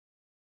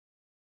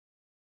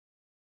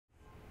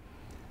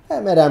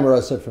I'm Ed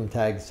Amoroso from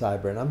Tag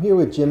Cyber, and I'm here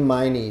with Jim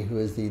Miney, who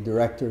is the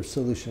Director of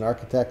Solution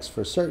Architects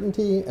for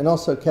Sertainty, and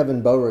also Kevin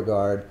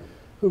Beauregard,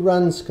 who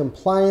runs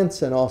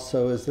compliance and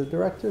also is the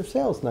Director of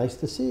Sales. Nice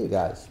to see you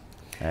guys.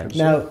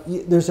 Now,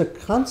 there's a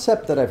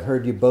concept that I've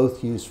heard you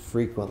both use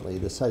frequently,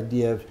 this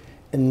idea of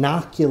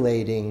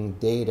inoculating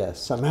data,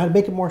 somehow to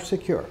make it more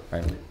secure.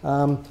 Right.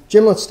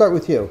 Jim, let's start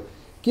with you.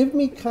 Give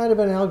me kind of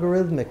an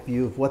algorithmic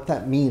view of what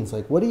that means.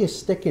 Like, what are you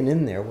sticking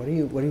in there? What are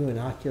you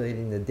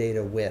inoculating the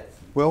data with?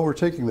 Well, we're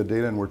taking the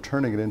data and we're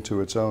turning it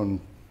into its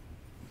own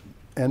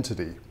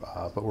entity,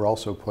 but we're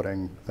also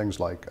putting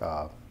things like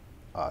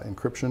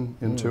encryption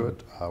into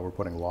it. We're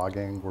putting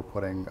logging. We're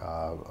putting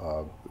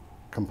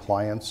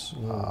compliance,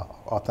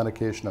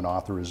 authentication, and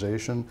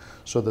authorization,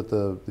 so that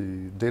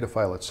the data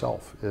file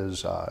itself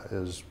is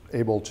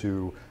able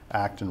to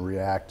act and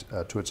react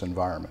to its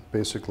environment,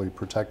 basically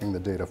protecting the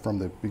data from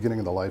the beginning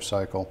of the life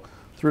cycle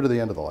through to the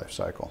end of the life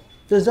cycle.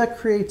 Does that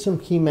create some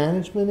key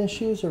management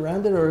issues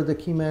around it, or are the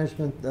key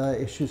management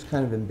issues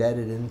kind of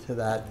embedded into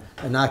that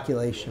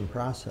inoculation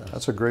process?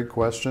 That's a great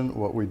question.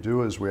 What we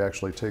do is we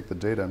actually take the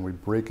data and we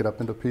break it up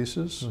into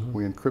pieces.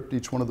 We encrypt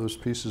each one of those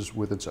pieces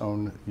with its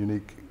own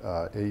unique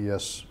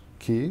AES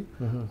key,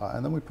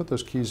 and then we put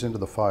those keys into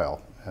the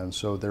file. And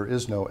so there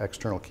is no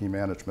external key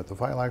management. The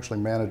file actually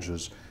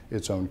manages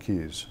its own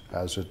keys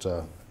as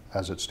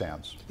it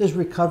stands. Is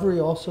recovery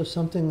also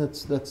something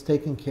that's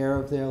taken care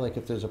of there? Like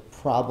if there's a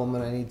problem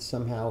and I need to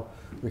somehow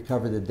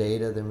recover the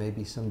data, there may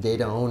be some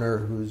data owner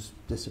who's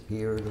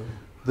disappeared? Or...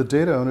 The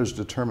data owner is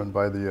determined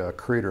by the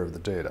creator of the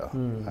data.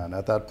 And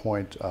at that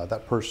point,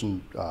 that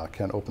person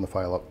can open the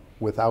file up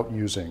without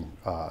using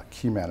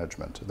key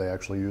management. They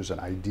actually use an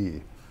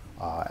ID.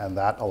 And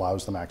that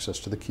allows them access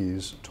to the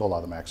keys to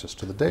allow them access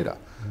to the data.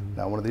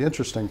 Now, one of the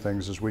interesting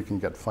things is we can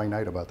get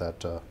finite about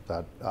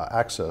that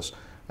access,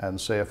 and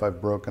say if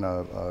I've broken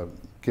a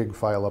gig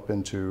file up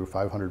into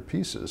 500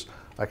 pieces,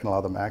 I can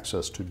allow them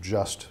access to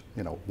just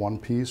one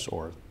piece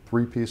or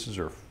 3 pieces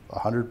or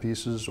 100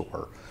 pieces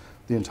or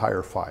the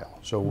entire file.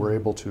 So we're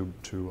able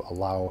to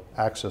allow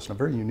access in a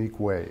very unique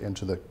way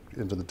into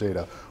the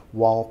data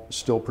while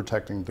still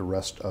protecting the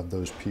rest of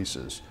those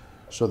pieces.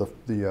 So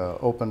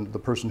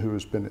the person who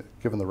has been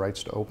given the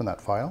rights to open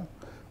that file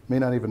may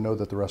not even know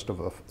that the rest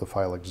of the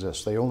file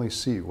exists. They only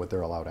see what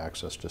they're allowed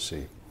access to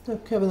see. So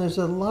Kevin, there's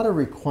a lot of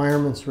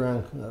requirements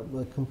around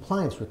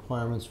compliance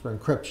requirements for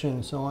encryption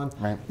and so on.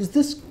 Right. Is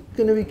this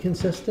going to be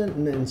consistent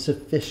and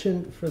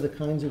sufficient for the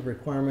kinds of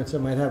requirements it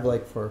might have,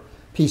 like for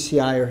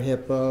PCI or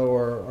HIPAA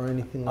or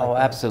anything like that? Oh,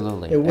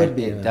 absolutely. It would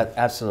be.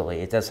 Absolutely.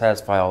 It does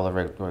satisfy all the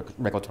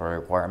regulatory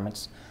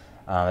requirements.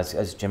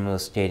 As Jim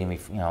was stating,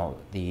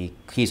 the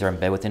keys are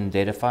embedded within the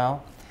data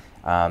file,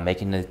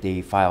 making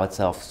the file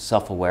itself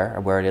self-aware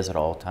of where it is at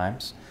all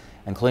times,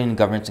 including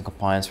governance and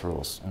compliance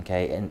rules.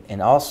 Okay,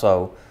 and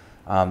also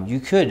you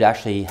could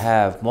actually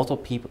have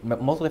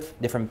multiple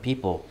different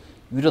people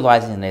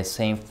utilizing the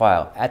same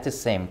file at the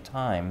same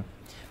time,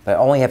 but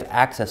only have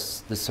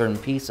access to certain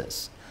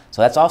pieces.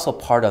 So that's also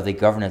part of the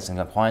governance and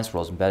compliance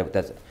rules embedded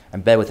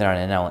within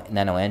our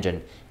Nano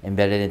engine,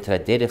 embedded into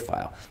that data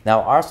file.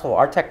 Now, also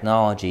our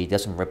technology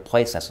doesn't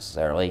replace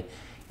necessarily,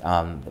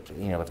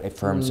 a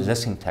firm's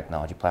existing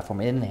technology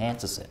platform. It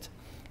enhances it,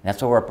 and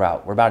that's what we're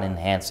about. We're about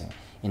enhancing,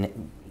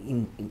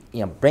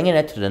 bringing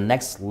it to the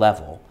next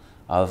level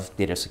of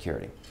data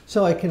security.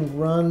 So I can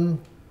run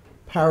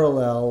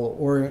parallel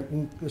or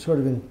sort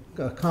of in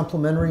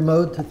complementary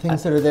mode to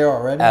things that are there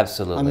already?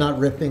 Absolutely. I'm not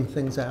ripping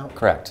things out?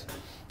 Correct.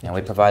 And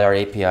we provide our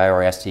API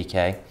or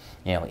SDK,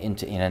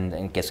 and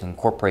it gets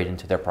incorporated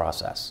into their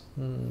process.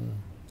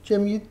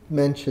 Jim, you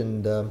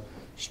mentioned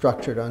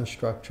structured,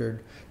 unstructured.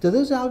 Do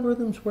those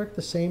algorithms work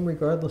the same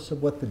regardless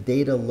of what the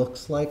data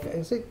looks like?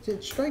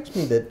 It strikes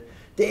me that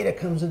data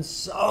comes in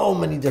so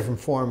many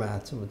different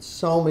formats and with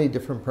so many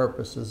different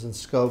purposes and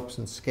scopes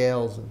and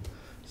scales and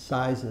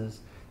sizes.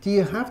 Do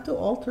you have to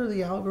alter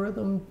the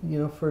algorithm,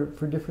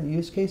 for different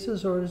use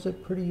cases, or is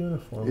it pretty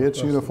uniform?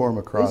 It's uniform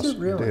across is it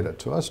really? data.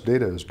 To us,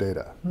 data is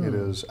data. It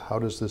is, how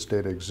does this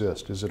data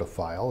exist? Is it a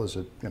file? Is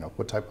it,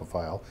 what type of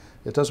file?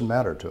 It doesn't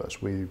matter to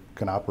us. We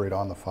can operate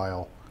on the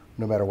file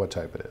no matter what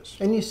type it is.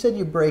 And you said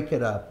you break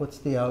it up. What's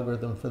the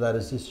algorithm for that?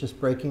 Is this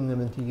just breaking them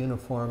into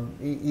uniform,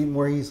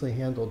 more easily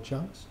handled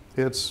chunks?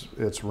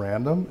 It's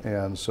random,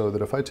 and so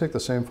that if I take the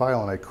same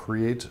file and I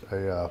create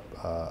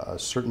a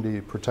certainty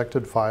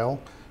protected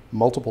file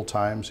multiple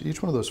times,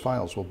 each one of those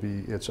files will be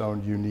its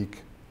own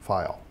unique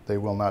file. They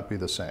will not be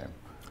the same.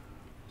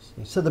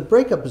 So the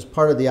breakup is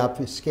part of the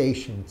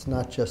obfuscation. It's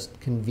not just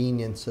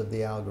convenience of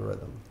the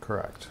algorithm.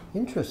 Correct.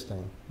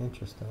 Interesting,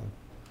 interesting.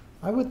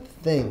 I would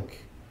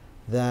think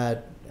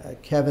that,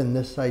 Kevin,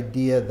 this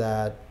idea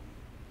that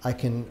I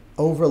can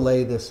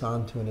overlay this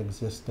onto an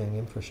existing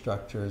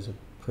infrastructure is a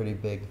pretty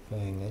big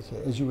thing.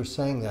 As you were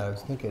saying that, I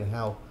was thinking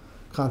how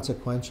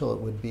consequential it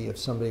would be if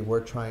somebody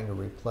were trying to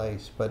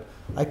replace. But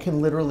I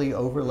can literally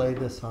overlay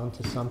this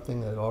onto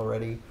something that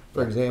already,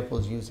 for example,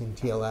 is using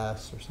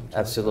TLS or something.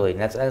 Absolutely,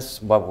 like and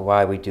that's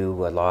why we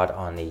do a lot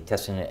on the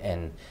testing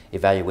and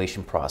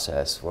evaluation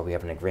process, where we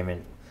have an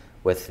agreement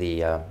with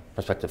the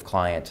prospective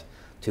client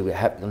to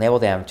enable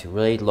them to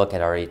really look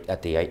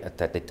at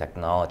the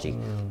technology,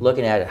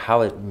 looking at it,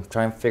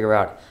 trying to figure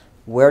out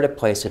where to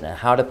place it and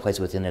how to place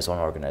it within his own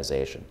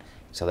organization,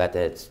 so that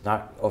it's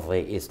not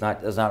overly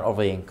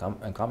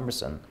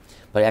encumbersome,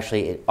 but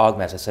actually it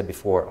augments, as I said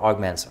before,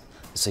 augments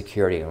the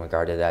security in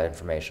regard to that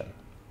information.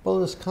 Well,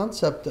 this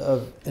concept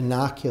of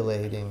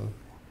inoculating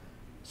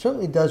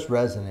certainly does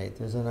resonate.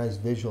 There's a nice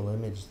visual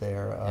image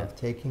there of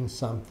taking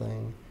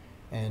something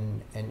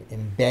and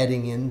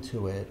embedding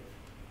into it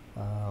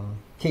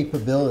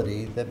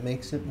capability that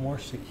makes it more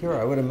secure.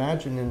 I would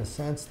imagine, in a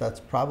sense, that's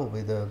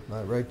probably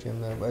right,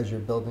 Jim, as you're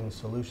building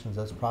solutions,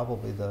 that's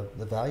probably the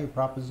value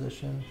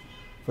proposition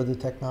for the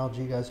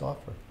technology you guys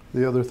offer.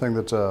 The other thing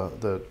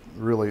that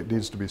really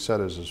needs to be said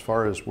is, as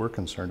far as we're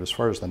concerned, as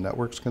far as the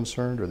network's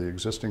concerned or the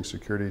existing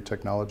security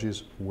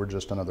technologies, we're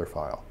just another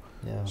file.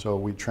 Yeah. So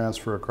we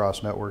transfer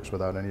across networks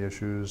without any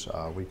issues.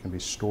 We can be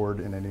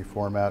stored in any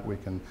format. We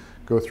can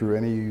go through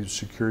any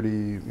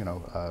security,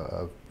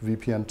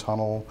 VPN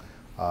tunnel.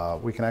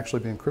 We can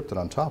actually be encrypted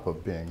on top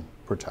of being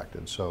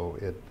protected. So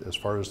as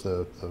far as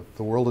the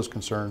world is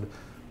concerned,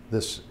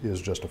 this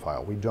is just a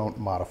file. We don't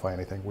modify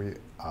anything. We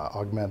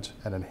augment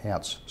and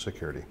enhance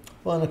security.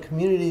 Well, in a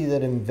community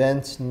that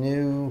invents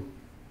new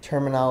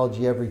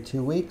terminology every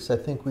 2 weeks, I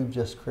think we've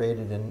just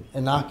created an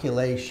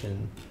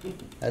inoculation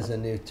as a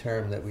new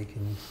term that we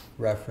can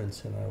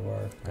reference in our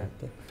work.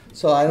 Okay.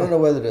 So I don't know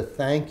whether to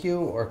thank you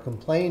or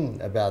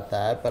complain about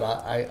that, but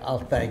I'll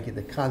thank you.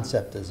 The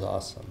concept is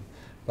awesome.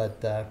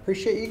 But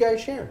appreciate you guys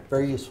sharing.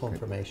 Very useful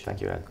information.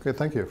 Thank you, Ed. Okay,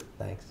 thank you.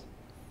 Thanks.